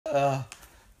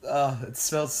It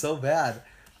smells so bad.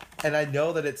 And I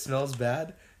know that it smells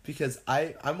bad because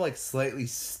I'm like slightly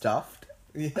stuffed.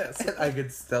 Yes. And I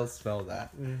could still smell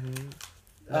that. Mm-hmm.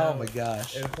 Oh my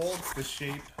gosh. It holds the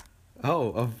shape.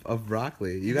 Oh, of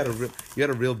broccoli. You got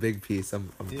a real big piece. I'm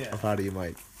proud of you,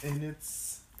 Mike. And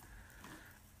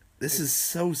This is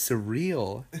so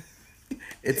surreal.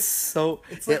 It's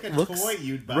like a toy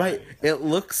you'd buy. Right. It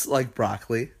looks like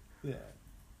broccoli. Yeah.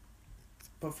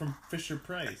 But from Fisher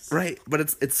Price. Right, but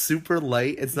it's super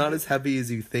light. It's not as heavy as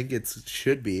you think it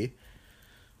should be.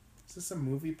 Is this a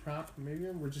movie prop? Maybe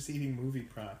we're just eating movie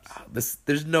props.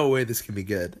 There's no way this can be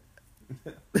good.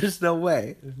 There's no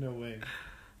way. There's no way.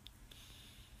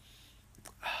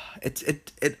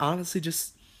 It honestly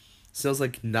just smells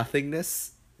like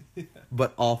nothingness,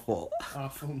 but awful.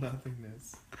 Awful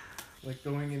nothingness. Like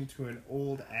going into an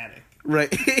old attic.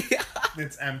 Right.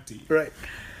 That's empty. Right.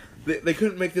 They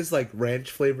couldn't make this like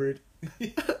ranch flavored.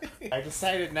 I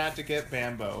decided not to get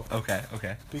Bambo.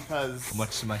 Okay. Because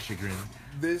Much to my chagrin.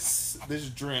 this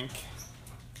drink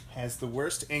has the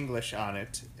worst English on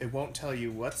it. It won't tell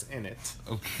you what's in it.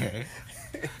 Okay.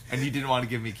 And you didn't want to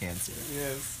give me cancer.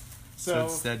 Yes. So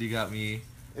instead you got me.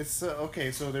 It's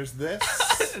okay. So there's this,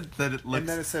 That it looks. and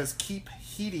then it says "keep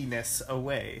heatiness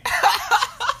away."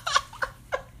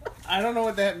 I don't know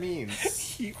what that means.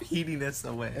 Keep heatiness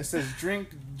away. It says drink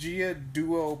Gia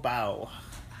Duo Bao.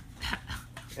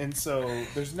 And so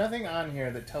there's nothing on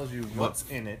here that tells you what's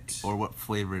in it. Or what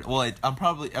flavor. Well,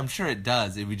 I'm sure it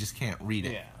does. We just can't read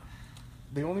it. Yeah.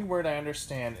 The only word I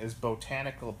understand is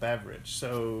botanical beverage.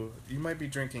 So you might be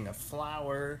drinking a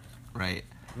flower. Right.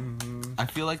 Mm-hmm. I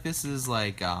feel like this is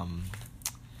like an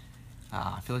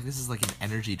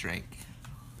energy drink.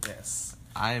 Yes.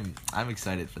 I'm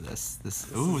excited for this.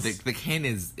 The can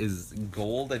is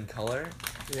gold in color.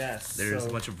 Yes. There's a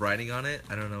bunch of writing on it.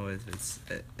 I don't know if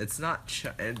it's not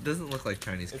it doesn't look like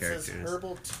Chinese characters. It says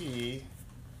herbal tea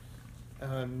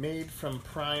made from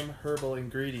prime herbal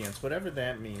ingredients, whatever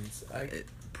that means.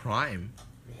 Prime.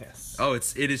 Yes. Oh,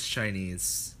 it is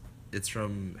Chinese. It's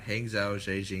from Hangzhou,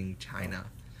 Beijing, China.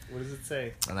 What does it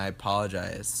say? And I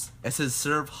apologize. It says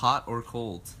serve hot or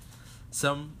cold.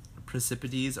 Some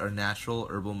precipitates are natural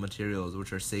herbal materials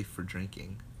which are safe for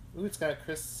drinking. Ooh, it's got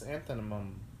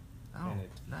chrysanthemum in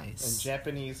it. Nice. And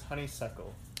Japanese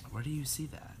honeysuckle. Where do you see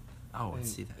that? Oh, I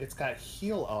see that. It's got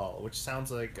Heal All, which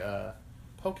sounds like a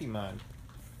Pokemon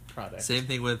product. Same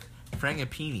thing with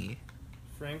frangipani.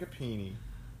 Frangipani.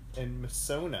 And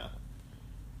Masona.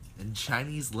 And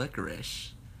Chinese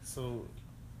licorice. So,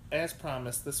 as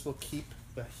promised, this will keep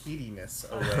the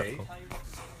heatiness away.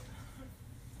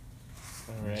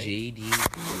 Alright. JD.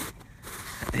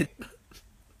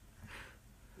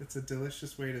 It's a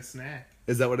delicious way to snack.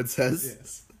 Is that what it says?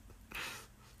 Yes.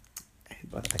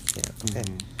 But I can't. Okay.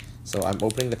 So I'm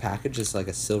opening the package. It's like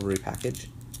a silvery package.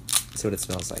 That's what it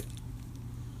smells like.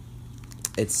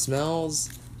 It smells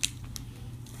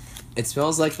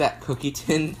like that cookie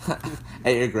tin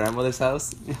at your grandmother's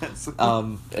house. Yes.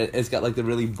 It's got like the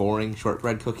really boring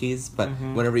shortbread cookies, but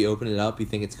whenever you open it up, you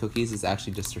think it's cookies. It's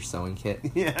actually just her sewing kit.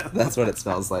 Yeah. That's what it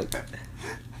smells like.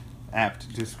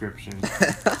 Apt description.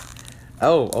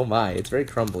 Oh my! It's very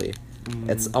crumbly.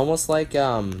 It's almost like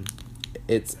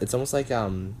it's almost like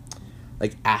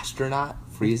astronaut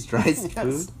freeze dried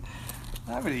food.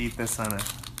 I would eat this on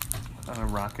a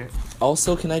rocket.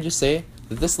 Also, can I just say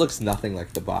that this looks nothing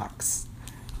like the box?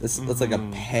 This looks like a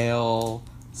pale,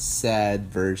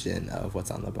 sad version of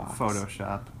what's on the box.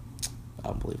 Photoshop.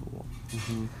 Unbelievable.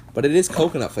 But it is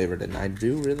coconut flavored, and I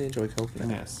do really enjoy coconut.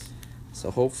 Yes. So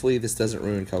hopefully this doesn't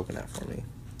ruin coconut for me.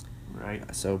 Right.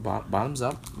 So bottoms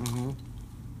up.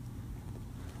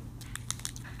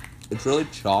 It's really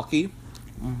chalky.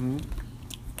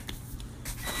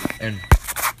 And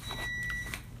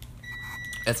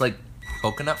it's like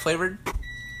coconut flavored.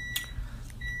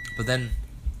 But then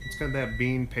It's got that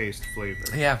bean paste flavor.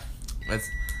 yeah,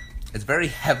 it's very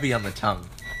heavy on the tongue.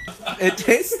 It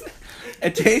tastes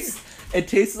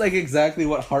like exactly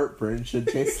what heartburn should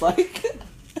taste like.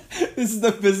 This is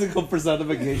the physical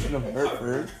personification of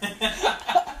heartburn.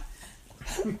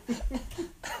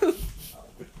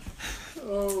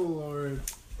 Oh, Lord.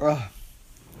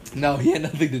 No, he had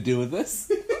nothing to do with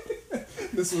this.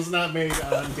 This was not made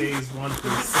on days 1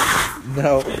 through 6.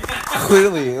 No.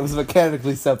 Clearly, it was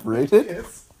mechanically separated.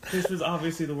 Yes. This was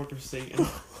obviously the work of Satan.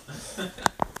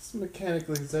 This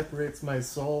mechanically separates my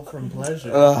soul from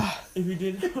pleasure.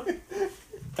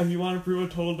 If you want to prove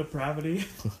a total depravity,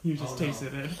 you just taste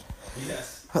it in.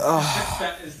 Yes.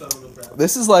 That is total depravity.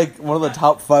 This is like one of the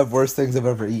top 5 worst things I've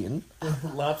ever eaten.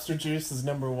 Lobster juice is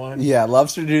number 1. Yeah,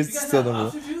 lobster juice You is guys still have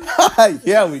number lobster 1. juice?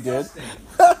 Yeah, we did.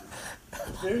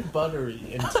 Disgusting. very buttery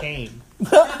and tame.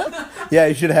 Yeah,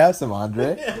 you should have some,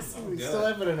 Andre. Yes, we still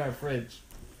have it in our fridge.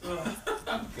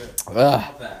 I'm good. Ugh.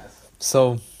 I'll pass.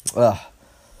 So,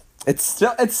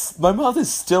 it's my mouth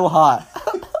is still hot.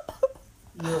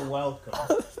 You're welcome.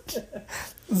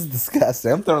 This is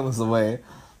disgusting. I'm throwing this away.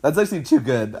 That's actually too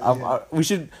good. We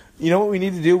should. You know what we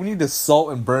need to do? We need to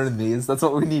salt and burn these. That's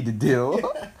what we need to do.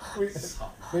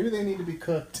 Maybe they need to be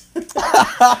cooked.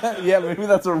 Yeah, maybe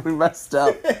that's where we messed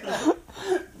up.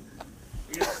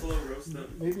 We gotta slow roast them.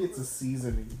 Maybe it's a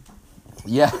seasoning.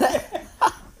 Yeah.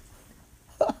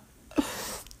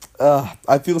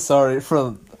 I feel sorry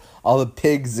for all the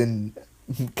pigs and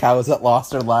cows that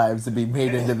lost their lives to be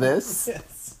made into this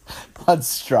Yes.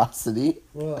 monstrosity.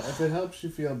 Well, if it helps you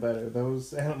feel better,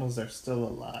 those animals are still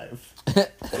alive.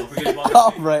 Don't forget about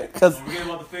Oh, the right, because Don't forget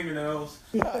about the fingernails.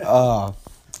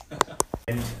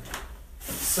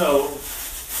 So,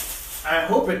 I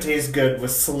hope it tastes good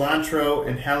with cilantro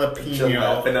and jalapeno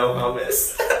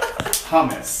hummus.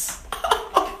 hummus.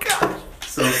 Oh god.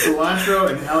 So cilantro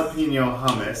and jalapeno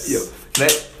hummus. Yo,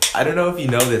 I don't know if you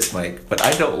know this, Mike, but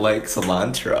I don't like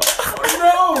cilantro.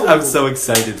 Oh no! I'm so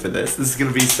excited for this. This is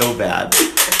gonna be so bad.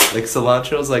 Like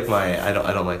cilantro's like I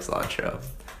don't like cilantro.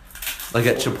 Like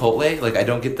at Chipotle, like I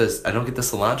don't get the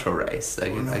cilantro rice. I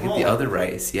get the other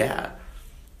rice. Yeah.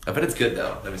 I bet it's good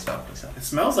though. Let me smell. It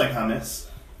smells like hummus.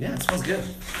 Yeah, it smells good.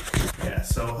 Yeah,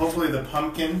 so hopefully the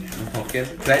pumpkin. Pumpkin.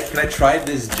 Can I try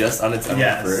this just on its own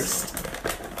Yes. first?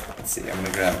 Let's see. I'm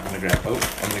gonna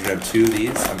grab two of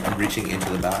these. I'm reaching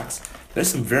into the box. There's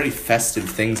some very festive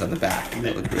things on the back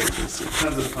that look really tasty.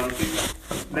 Tons of pumpkin.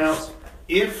 Now,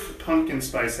 if pumpkin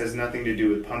spice has nothing to do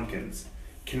with pumpkins,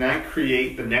 can I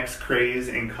create the next craze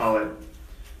and call it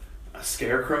a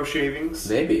scarecrow shavings?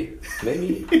 Maybe.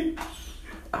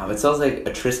 It smells like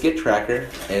a Triscuit tracker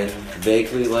and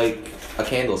vaguely like a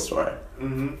candle store.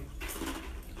 Mm-hmm.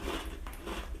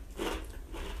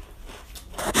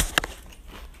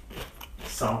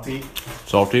 Salty,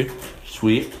 Salty,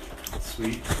 sweet,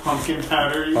 sweet, pumpkin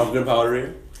powdery. pumpkin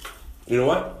powdery. You know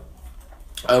what?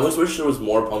 I almost wish there was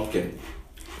more pumpkin.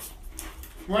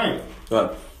 Right.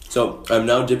 But, so I'm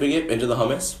now dipping it into the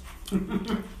hummus.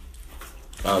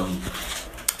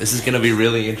 This is gonna be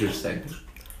really interesting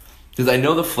because I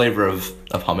know the flavor of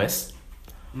hummus,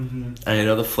 Mm-hmm. and I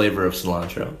know the flavor of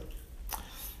cilantro,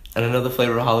 and I know the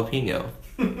flavor of jalapeno.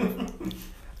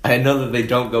 I know that they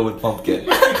don't go with pumpkin.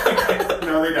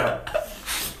 No, they don't.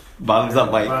 Bottoms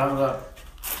up, Mike. Bottoms up.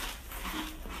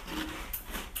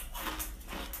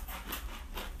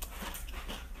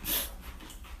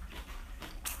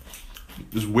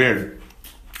 It's weird.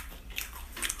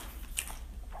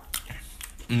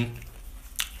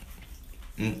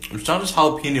 It's not as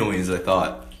jalapeno-y as I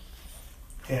thought.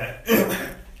 Yeah.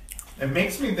 It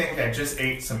makes me think I just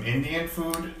ate some Indian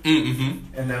food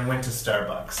Mm-hmm. and then went to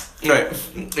Starbucks.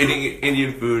 Right. Eating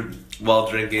Indian food while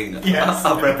drinking Yes. a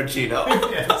frappuccino.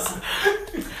 Yes.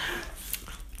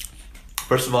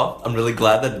 First of all, I'm really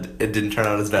glad that it didn't turn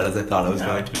out as bad as I thought it was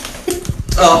going to.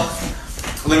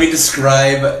 Oh, let me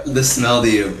describe the smell to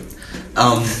you.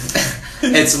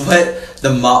 It's what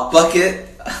the mop bucket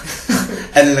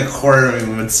and an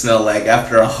aquarium would smell like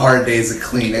after a hard day's of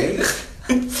cleaning.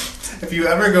 If you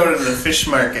ever go to the fish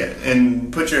market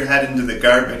and put your head into the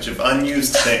garbage of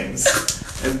unused things,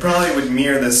 it probably would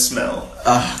mirror this smell.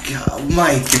 Oh god,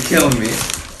 Mike, you're killing me.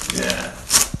 Yeah.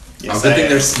 Oh, good thing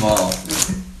they're small.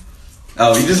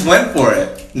 Oh, you just went for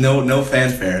it. No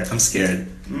fanfare. I'm scared.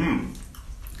 Mmm.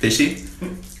 Fishy?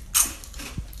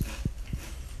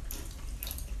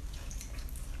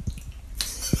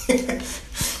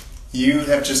 You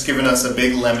have just given us a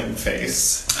big lemon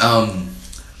face.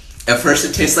 At first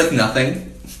it tastes like nothing,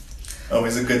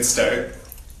 Always a good start.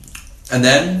 and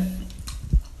then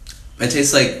it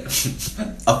tastes like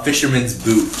a fisherman's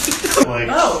boot. Like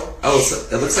Oh,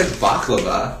 so it looks like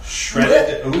baklava.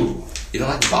 shredded. Ooh. You don't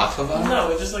like baklava?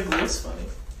 No, it just like looks funny.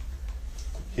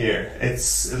 Here,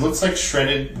 it looks like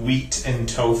shredded wheat and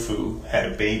tofu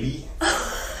had a baby,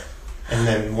 and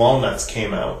then walnuts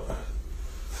came out.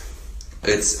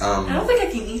 It's I don't think I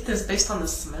can eat this based on the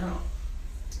smell.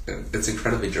 it's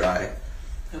incredibly dry.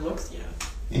 It looks, yeah.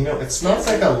 You know, it smells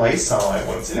like a Lysol I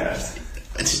once had.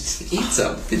 Eat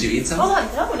some. Did you eat some? Hold on,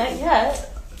 no, not yet.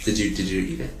 Did you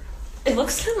eat it? It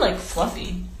looks kind of like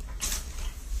fluffy.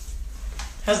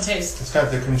 How's it taste? It's got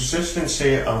the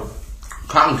consistency of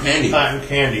Cotton candy. cotton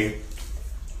candy,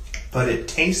 but it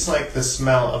tastes like the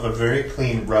smell of a very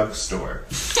clean rug store.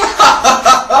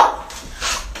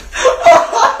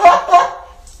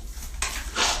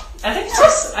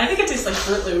 I think it tastes like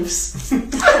Fruit Loops.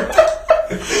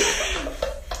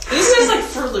 This tastes like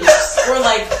Fruit Loops, or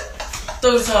like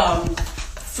those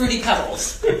fruity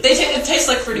pebbles. It tastes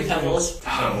like fruity pebbles.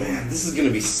 Oh man, this is gonna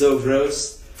be so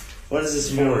gross. What is this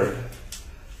for?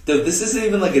 Dude, this isn't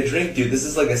even like a drink, dude. This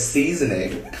is like a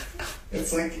seasoning.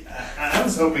 It's like, I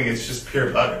was hoping it's just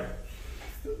pure butter.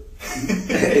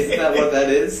 Isn't that what that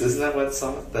is? Isn't that what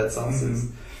that sauce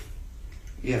is?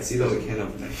 Yeah, see though, we can't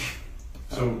open it.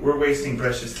 So we're wasting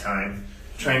precious time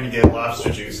trying to get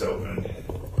lobster juice open,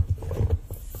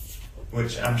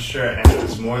 which I'm sure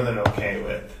Anna's more than okay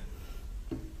with.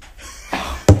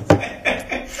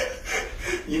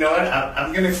 You know what?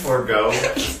 I'm gonna forego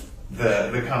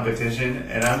the competition,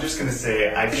 and I'm just gonna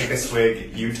say I take a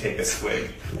swig, you take a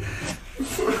swig.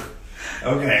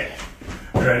 Okay,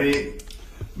 ready?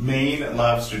 Maine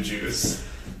lobster juice.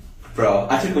 Bro,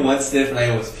 I took one sniff and I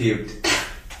almost puked.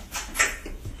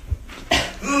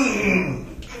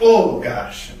 Oh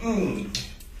gosh.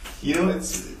 You know,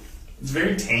 it's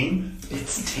very tame.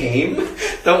 It's tame?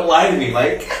 Don't lie to me,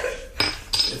 Mike.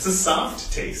 It's a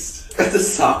soft taste. It's a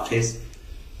soft taste.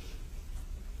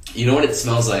 You know what it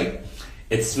smells like?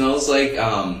 It smells like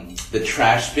the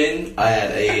trash bin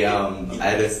at a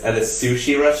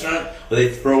sushi restaurant where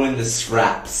they throw in the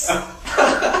scraps. You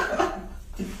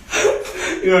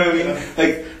know what I mean?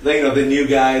 Like you know, the new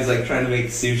guy's like trying to make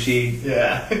sushi.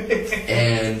 Yeah.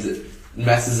 And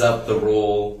messes up the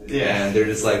roll. Yeah. And they're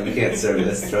just like, we can't serve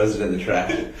this. Throws it in the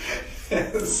trash.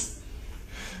 Yes.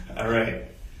 All right.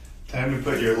 Time to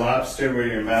put your lobster where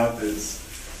your mouth is.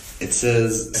 It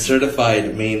says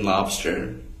certified Maine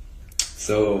lobster.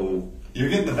 So You're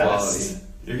getting the best. quality.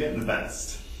 You're getting the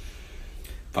best.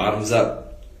 Bottoms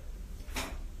up.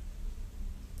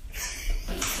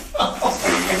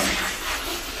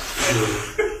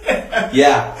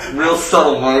 Yeah, real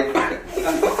subtle, Mike.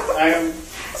 I'm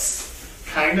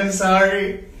kind of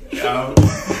sorry.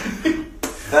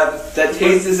 That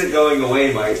taste isn't going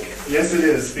away, Mike. Yes, it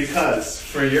is, because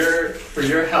for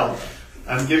your help,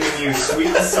 I'm giving you sweet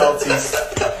and salty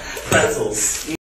pretzels.